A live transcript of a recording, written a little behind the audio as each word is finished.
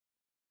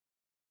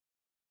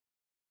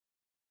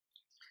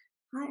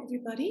Hi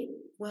everybody,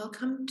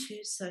 welcome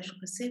to Social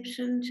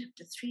Perception,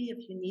 Chapter 3 of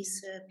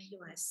UNISA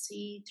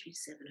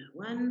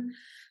PYC3701,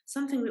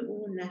 something we're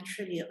all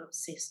naturally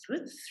obsessed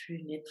with through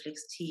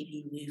Netflix,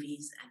 TV,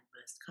 movies, and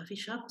most coffee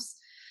shops.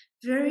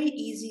 Very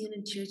easy and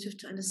intuitive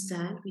to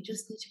understand, we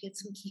just need to get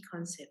some key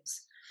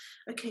concepts.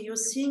 Okay, you're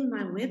seeing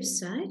my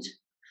website.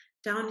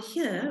 Down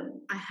here,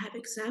 I have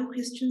exam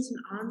questions and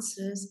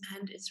answers,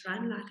 and it's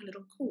run like a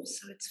little course,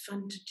 so it's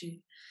fun to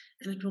do,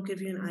 and it will give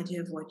you an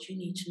idea of what you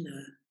need to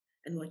know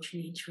and what you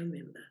need to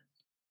remember.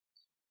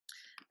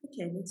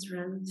 Okay, let's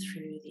run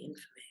through the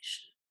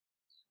information.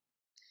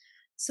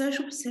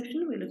 Social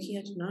perception, we're looking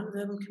at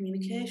nonverbal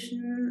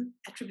communication,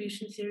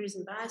 attribution theories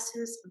and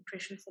biases,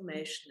 impression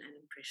formation, and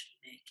impression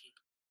making.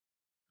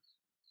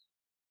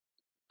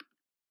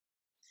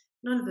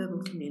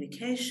 Nonverbal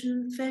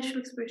communication,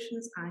 facial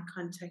expressions, eye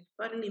contact,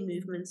 bodily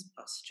movements,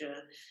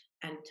 posture,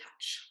 and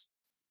touch.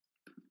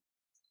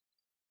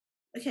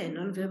 Okay,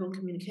 nonverbal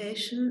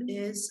communication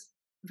is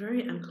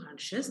very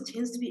unconscious,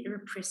 tends to be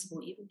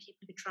irrepressible. Even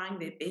people who are trying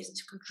their best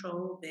to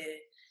control their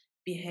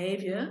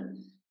behavior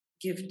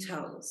give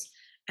tells.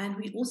 And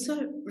we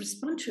also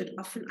respond to it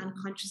often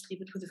unconsciously,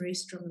 but with very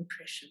strong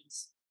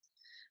impressions.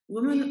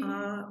 Women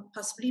are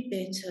possibly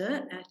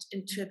better at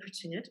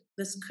interpreting it.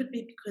 This could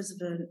be because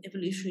of an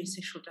evolutionary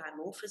sexual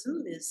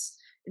dimorphism. There's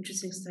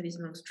interesting studies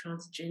amongst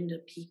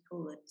transgender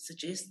people that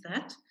suggest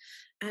that.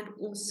 And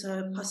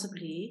also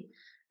possibly,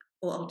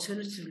 or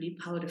alternatively,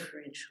 power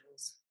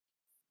differentials.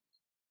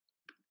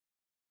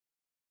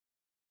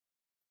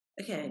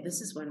 Okay, this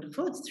is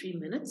wonderful. It's 3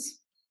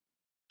 minutes,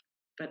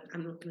 but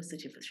I'm not going to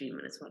sit here for 3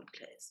 minutes while it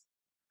plays.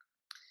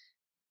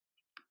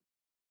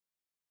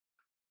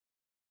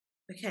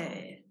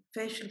 Okay,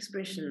 facial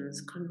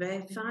expressions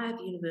convey 5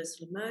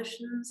 universal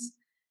emotions: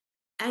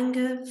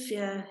 anger,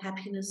 fear,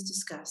 happiness,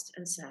 disgust,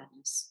 and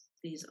sadness.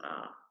 These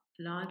are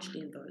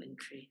largely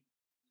involuntary.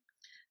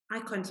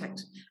 Eye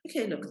contact.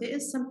 Okay, look, there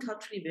is some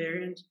culturally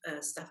variant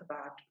stuff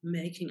about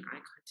making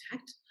eye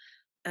contact.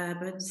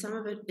 But some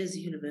of it is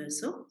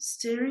universal.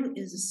 Staring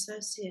is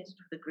associated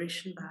with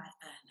aggression by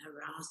an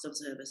aroused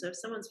observer. So if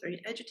someone's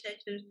very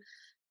agitated,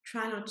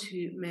 try not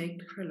to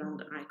make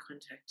prolonged eye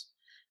contact.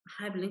 A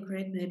high blink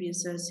rate may be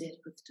associated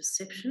with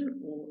deception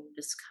or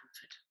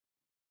discomfort.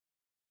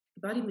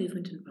 Body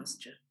movement and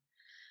posture.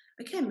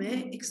 Okay,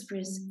 may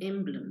express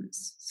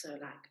emblems. So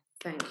like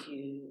thank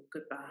you,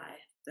 goodbye.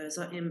 Those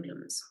are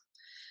emblems.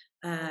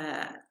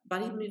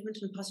 Body movement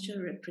and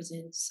posture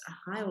represents a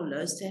high or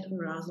low state of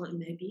arousal and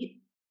may be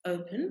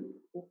open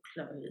or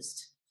closed.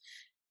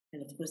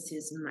 And of course,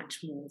 there's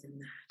much more than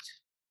that.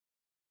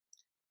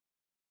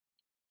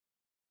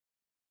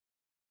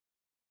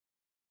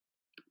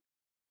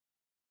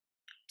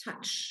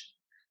 Touch.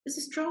 There's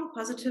a strong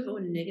positive or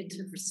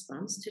negative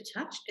response to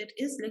touch. It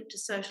is linked to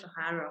social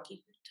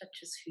hierarchy, who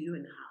touches who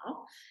and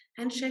how.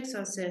 Handshakes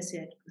are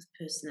associated with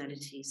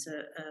personality. So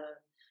a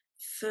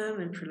firm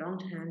and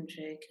prolonged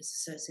handshake is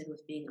associated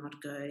with being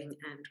outgoing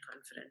and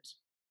confident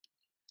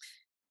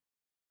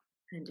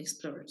and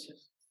explorative.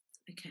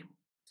 Okay.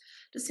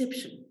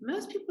 Deception.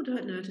 Most people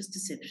don't notice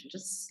deception,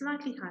 just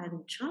slightly higher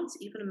than chance,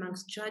 even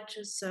amongst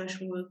judges,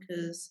 social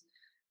workers,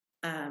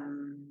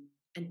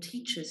 and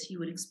teachers. You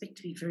would expect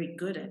to be very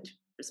good at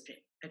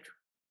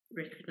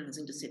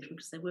recognizing deception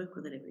because they work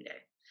with it every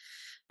day.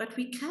 But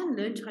we can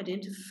learn to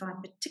identify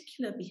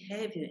particular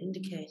behavior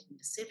indicating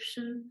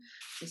deception.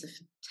 There's a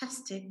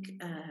fantastic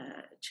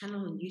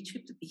channel on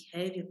YouTube, the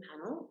Behavior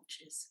Panel,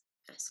 which is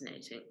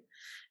fascinating.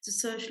 It's a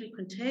socially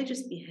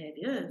contagious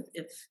behavior.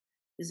 If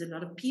there's a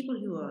lot of people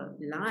who are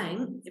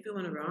lying,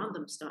 everyone around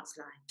them starts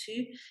lying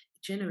too.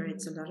 It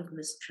generates a lot of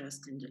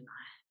mistrust and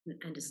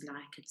is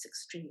like it's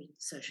extremely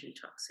socially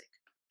toxic.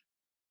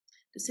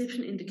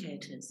 Deception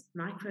indicators: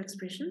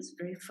 microexpressions,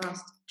 very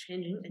fast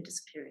changing and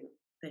disappearing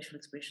facial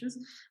expressions,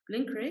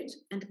 blink rate,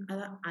 and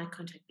other eye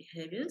contact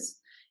behaviors.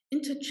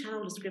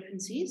 Interchannel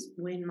discrepancies,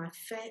 when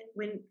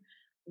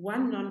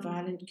one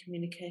nonviolent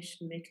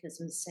communication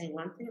mechanism is saying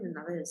one thing and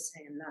another is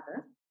saying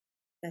another.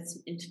 That's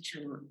an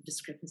interchannel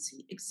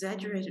discrepancy.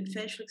 Exaggerated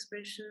facial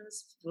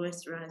expressions,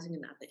 voice rising,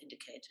 and other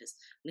indicators.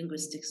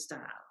 Linguistic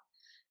style.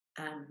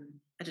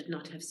 I did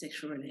not have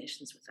sexual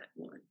relations with that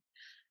woman.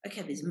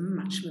 Okay, there's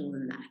much more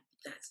than that,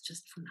 but that's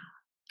just for now.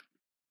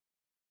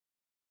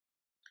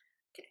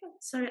 Okay,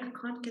 sorry, I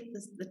can't get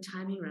the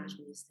timing right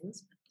on these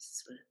things, but this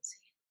is what I'm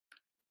seeing.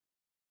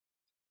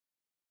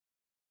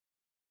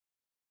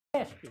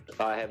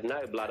 I have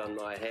no blood on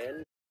my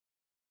hand.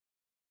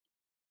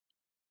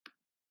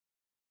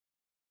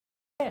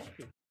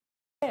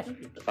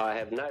 I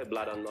have no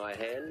blood on my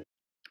hand.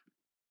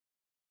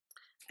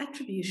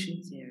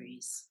 Attribution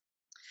theories.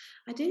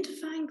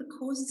 Identifying the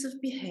causes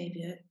of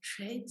behavior,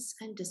 traits,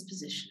 and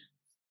disposition.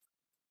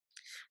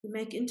 We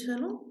make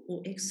internal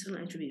or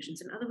external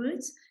attributions. In other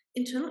words,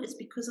 internal is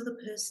because of the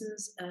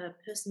person's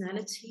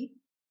personality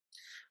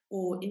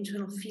or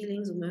internal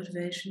feelings or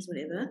motivations,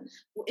 whatever,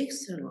 or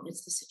external,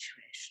 it's the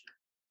situation.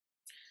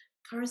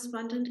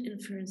 Correspondent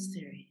inference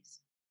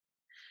theories.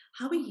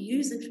 How we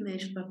use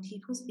information about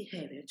people's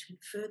behavior to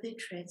infer their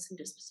traits and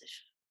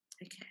disposition.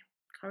 Okay,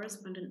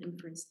 correspondent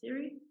inference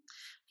theory.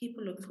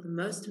 People look for the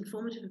most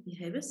informative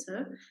behavior,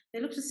 so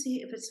they look to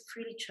see if it's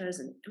freely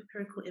chosen.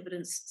 Empirical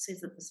evidence says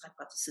that this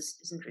hypothesis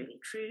isn't really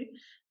true.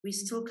 We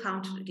still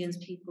count it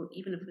against people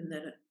even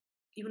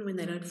when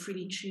they don't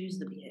freely choose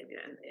the behavior,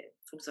 and they're,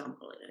 for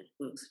example, in a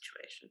work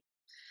situation.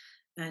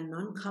 And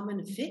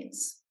non-common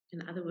effects,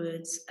 in other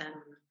words,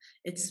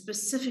 it's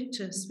specific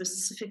to a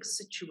specific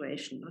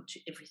situation, not to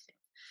everything.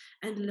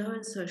 And low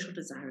in social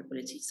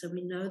desirability, so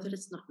we know that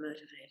it's not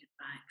motivated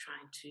by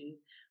trying to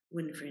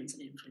win friends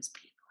and influence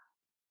people.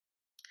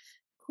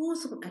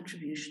 Causal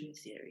attribution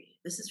theory.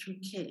 This is from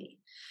Kelly.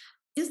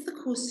 Is the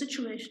cause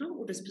situational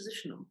or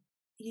dispositional?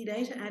 He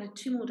later added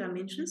 2 more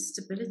dimensions: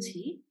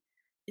 stability.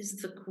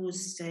 Is the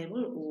cause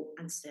stable or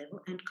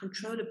unstable? And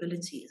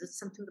controllability. Is it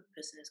something the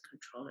person has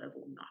control over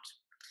or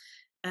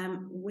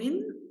not?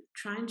 When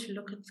trying to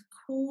look at the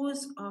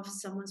cause of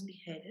someone's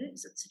behavior,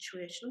 is it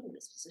situational or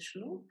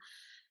dispositional?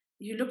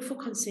 You look for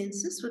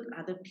consensus with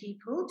other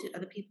people. Do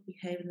other people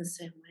behave in the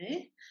same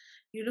way?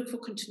 You look for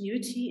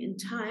continuity in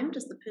time.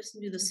 Does the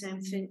person do the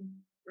same thing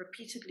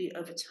repeatedly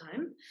over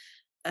time?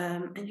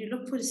 And you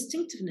look for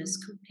distinctiveness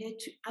compared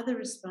to other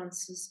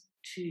responses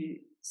to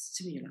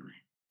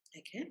stimuli,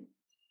 okay?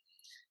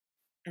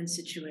 And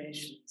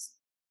situations.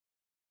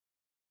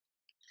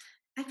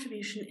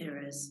 Attribution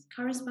errors.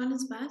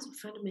 Correspondence bias or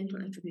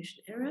fundamental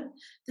attribution error.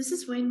 This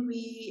is when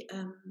we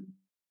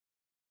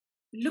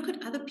look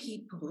at other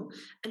people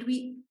and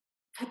we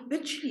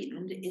habitually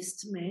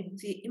underestimate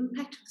the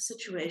impact of the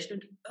situation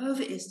and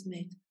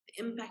overestimate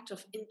the impact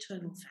of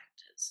internal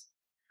factors,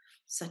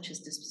 such as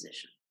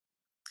disposition.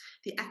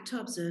 The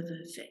actor-observer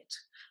effect.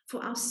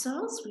 For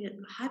ourselves, we are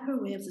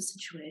hyper-aware of the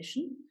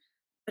situation,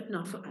 but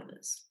not for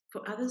others.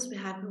 For others, we're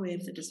hyper-aware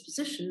of the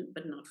disposition,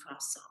 but not for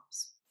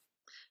ourselves.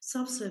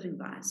 Self-serving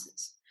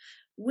biases.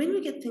 When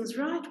we get things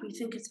right, we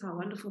think it's our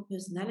wonderful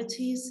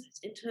personalities, it's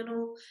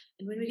internal,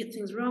 and when we get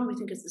things wrong, we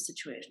think it's the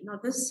situation. Now,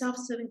 this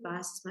self-serving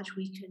bias is much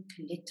weaker in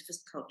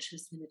collectivist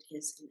cultures than it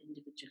is in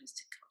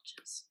individualistic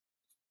cultures.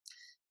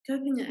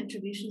 Coping and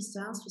attribution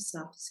styles for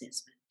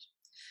self-assessment.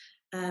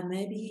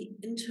 Maybe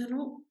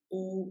internal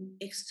or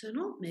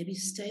external, maybe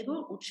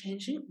stable or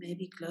changing,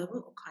 maybe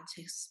global or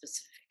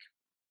context-specific.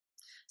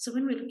 So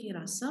when we're looking at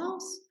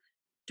ourselves,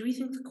 do we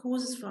think the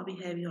causes for our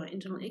behavior are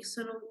internal,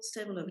 external,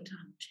 stable over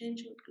time,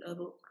 changing,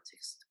 global,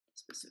 context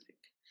specific?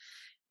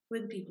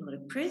 When people are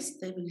depressed,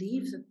 they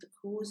believe that the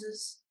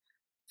causes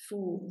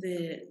for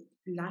their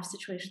life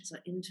situations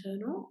are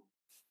internal,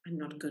 I'm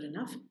not good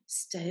enough,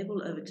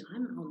 stable over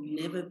time, I'll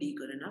never be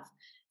good enough,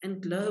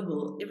 and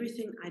global,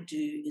 everything I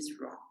do is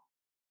wrong.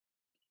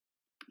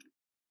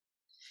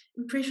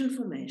 Impression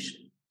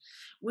formation.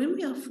 When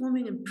we are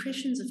forming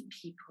impressions of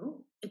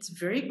people, it's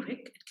very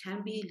quick. It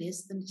can be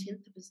less than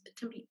it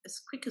can be as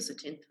quick as a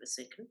tenth of a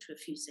second to a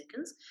few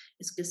seconds.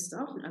 It's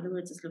Gestalt. In other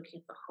words, it's looking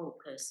at the whole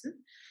person.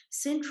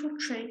 Central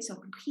traits are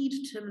key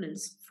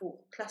determinants for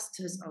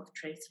clusters of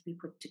traits that we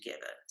put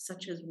together,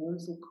 such as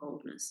warmth or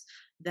coldness.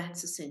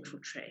 That's a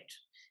central trait.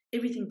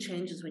 Everything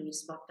changes when you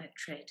spot that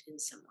trait in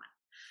someone.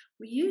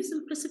 We use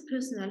implicit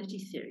personality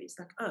theories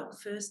like,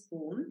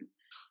 firstborn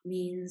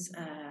means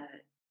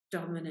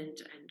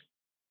dominant and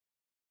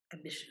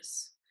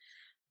ambitious.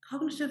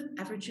 Cognitive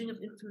averaging of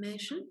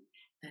information,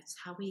 that's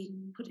how we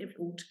put it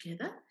all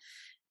together.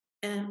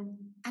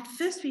 At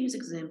first we use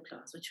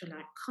exemplars, which are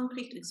like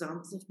concrete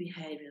examples of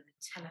behavior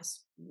that tell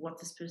us what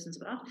this person's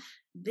about.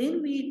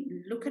 Then we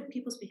look at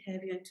people's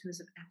behavior in terms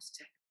of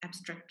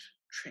abstract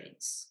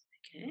traits,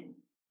 okay?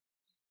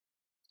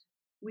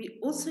 We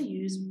also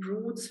use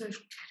broad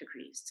social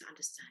categories to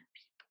understand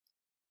people.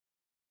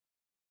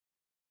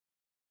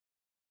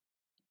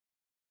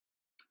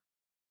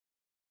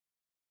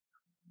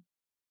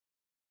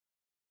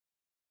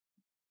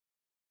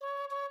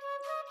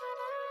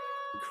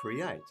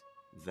 Create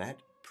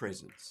that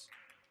presence.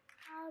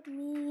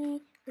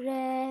 Mi,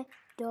 re,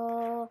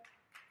 do.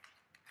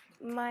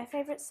 My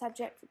favourite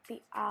subject would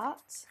be art.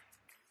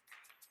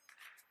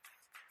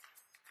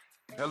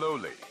 Hello,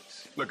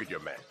 ladies. Look at your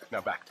man. Now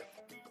back to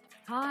me.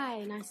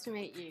 Hi, nice to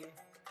meet you.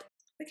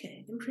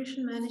 Okay,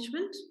 impression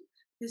management.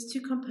 There's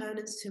 2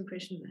 components to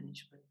impression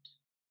management.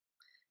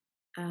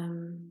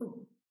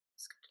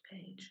 Let's go to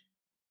page.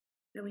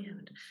 No, we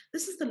haven't.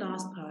 This is the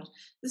last part.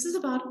 This is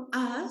about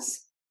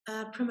us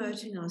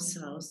promoting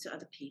ourselves to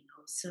other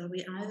people. So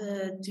we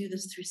either do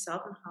this through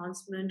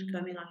self-enhancement,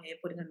 combing our hair,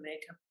 putting on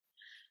makeup,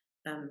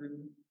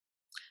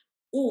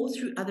 or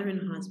through other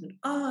enhancement.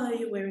 Oh,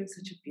 you're wearing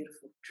such a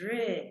beautiful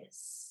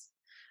dress.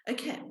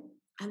 Okay,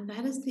 and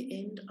that is the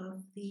end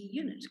of the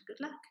unit.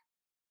 Good luck.